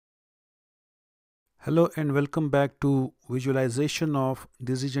Hello and welcome back to visualization of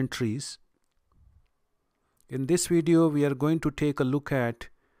decision trees. In this video we are going to take a look at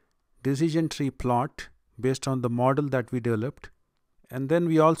decision tree plot based on the model that we developed, and then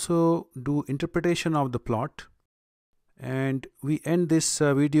we also do interpretation of the plot, and we end this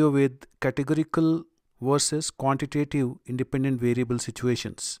video with categorical versus quantitative independent variable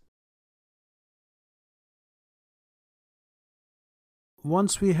situations.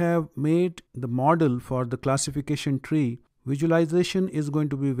 Once we have made the model for the classification tree, visualization is going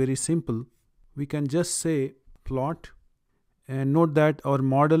to be very simple. We can just say plot, and note that our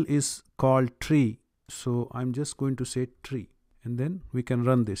model is called tree. So I'm just going to say tree, and then we can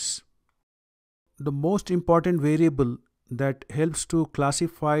run this. The most important variable that helps to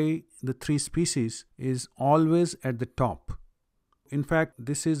classify the three species is always at the top. In fact,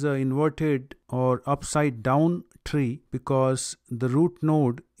 this is an inverted or upside down tree because the root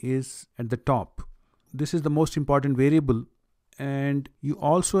node is at the top. This is the most important variable, and you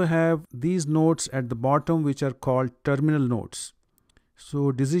also have these nodes at the bottom which are called terminal nodes.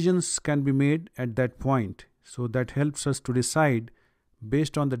 So decisions can be made at that point. So that helps us to decide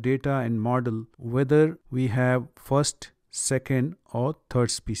based on the data and model whether we have first, second or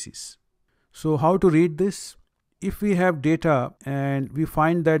third species. So how to read this? If we have data and we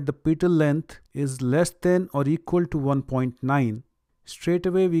find that the petal length is less than or equal to 1.9, straight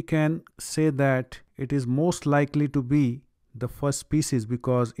away we can say that it is most likely to be the first species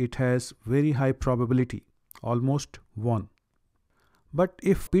because it has very high probability, almost 1. But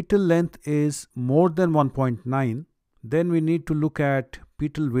if petal length is more than 1.9, then we need to look at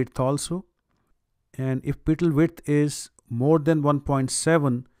petal width also. And if petal width is more than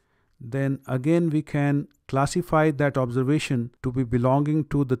 1.7, then again we can classify that observation to be belonging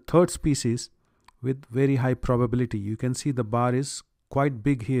to the third species with very high probability. You can see the bar is quite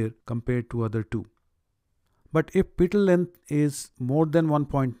big here compared to other two. But if petal length is more than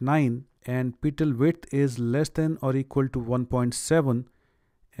 1.9 and petal width is less than or equal to 1.7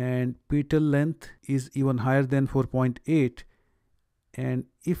 and petal length is even higher than 4.8, and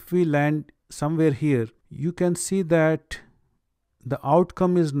if we land somewhere here, you can see that the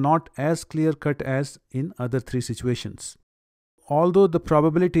outcome is not as clear-cut as in other three situations. Although the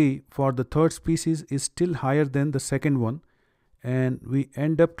probability for the third species is still higher than the second one, and we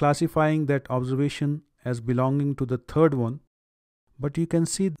end up classifying that observation as belonging to the third one, but you can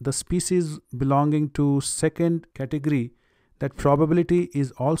see the species belonging to second category, that probability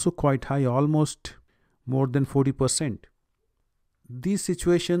is also quite high, almost more than 40%. These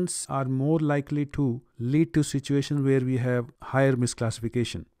situations are more likely to lead to situations where we have higher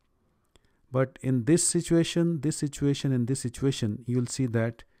misclassification. But in this situation, and this situation, you will see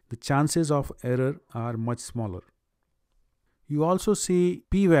that the chances of error are much smaller. You also see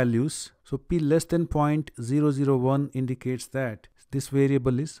p-values. So p less than 0.001 indicates that this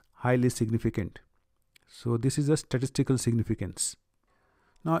variable is highly significant. So this is a statistical significance.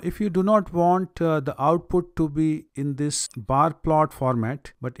 Now, if you do not want the output to be in this bar plot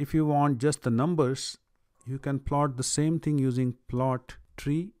format, but if you want just the numbers, you can plot the same thing using plot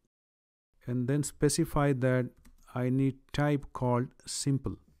tree and then specify that I need type called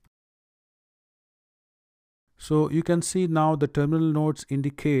simple. So you can see now the terminal nodes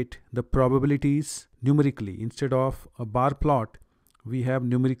indicate the probabilities numerically. Instead of a bar plot, we have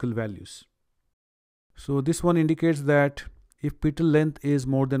numerical values. So this one indicates that if petal length is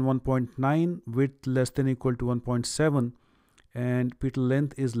more than 1.9, width less than or equal to 1.7, and petal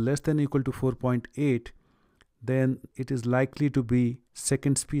length is less than or equal to 4.8, then it is likely to be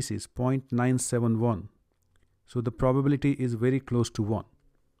second species, 0.971. So the probability is very close to 1.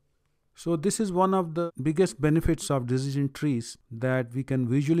 So this is one of the biggest benefits of decision trees, that we can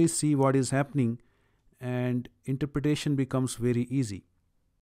visually see what is happening and interpretation becomes very easy.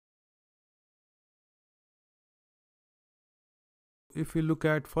 If we look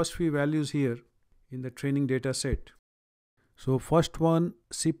at first few values here in the training data set, so first one,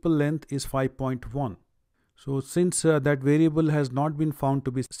 sepal length is 5.1. So since that variable has not been found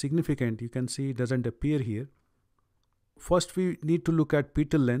to be significant, you can see it doesn't appear here. First we need to look at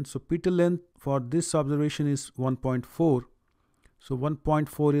petal length. So petal length for this observation is 1.4. So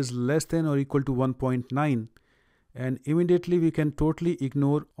 1.4 is less than or equal to 1.9, and immediately we can totally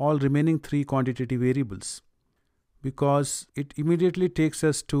ignore all remaining three quantitative variables, because it immediately takes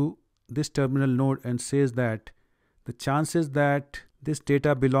us to this terminal node and says that the chances that this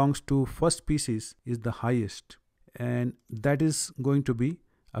data belongs to first species is the highest, and that is going to be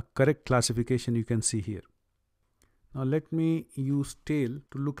a correct classification you can see here. Now let me use tail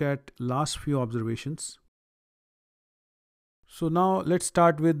to look at last few observations. So now let's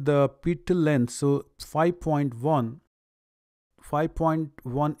start with the petal length. So 5.1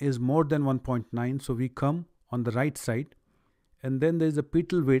 is more than 1.9, so we come on the right side. And then there is a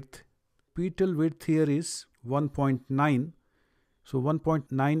petal width. Petal width here is 1.9. So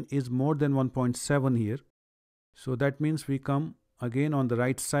 1.9 is more than 1.7 here. So that means we come again on the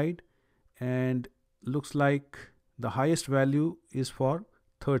right side, and looks like the highest value is for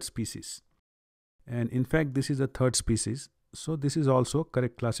third species. And in fact, this is a third species. So this is also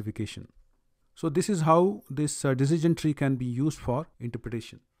correct classification. So this is how this decision tree can be used for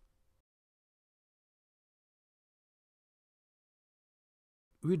interpretation.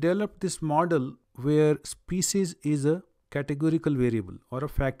 We developed this model where species is a categorical variable or a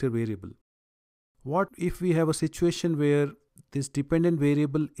factor variable. What if we have a situation where this dependent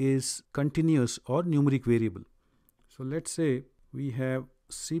variable is continuous or numeric variable? So let's say we have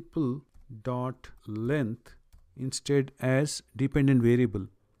sepal dot length instead as dependent variable.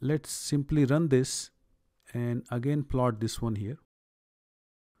 Let's simply run this and again plot this one here.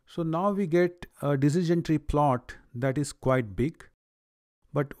 So now we get a decision tree plot that is quite big.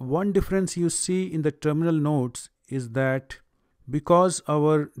 But one difference you see in the terminal nodes is that because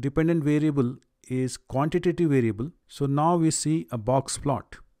our dependent variable is quantitative variable, so now we see a box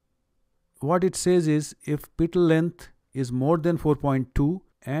plot. What it says is if petal length is more than 4.2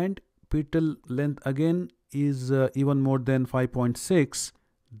 and petal length again is even more than 5.6,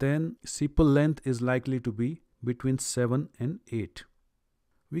 then sepal length is likely to be between 7 and 8.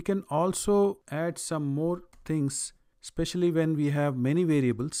 We can also add some more things, especially when we have many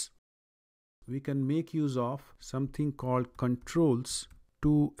variables. We can make use of something called controls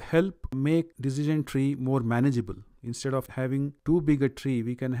to help make decision tree more manageable. Instead of having too big a tree,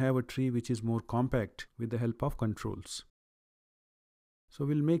 we can have a tree which is more compact with the help of controls. So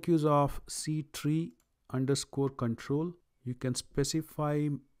we'll make use of ctree underscore control. You can specify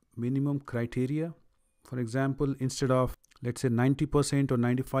minimum criteria. For example, instead of let's say 90% or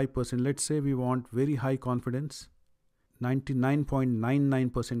 95%, let's say we want very high confidence,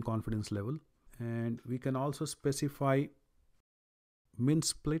 99.99% confidence level. And we can also specify min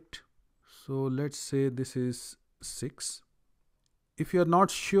split. So let's say this is 6. If you're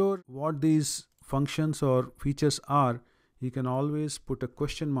not sure what these functions or features are, you can always put a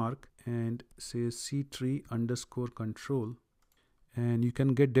question mark and say ctree underscore control, and you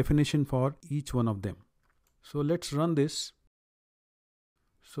can get definition for each one of them. So let's run this.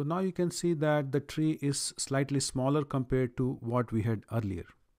 So now you can see that the tree is slightly smaller compared to what we had earlier.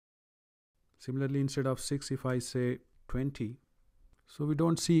 Similarly, instead of 6, if I say 20, so we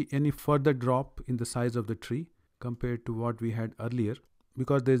don't see any further drop in the size of the tree compared to what we had earlier,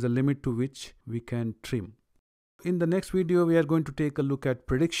 because there is a limit to which we can trim. In the next video, we are going to take a look at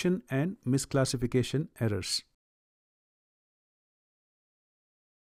prediction and misclassification errors.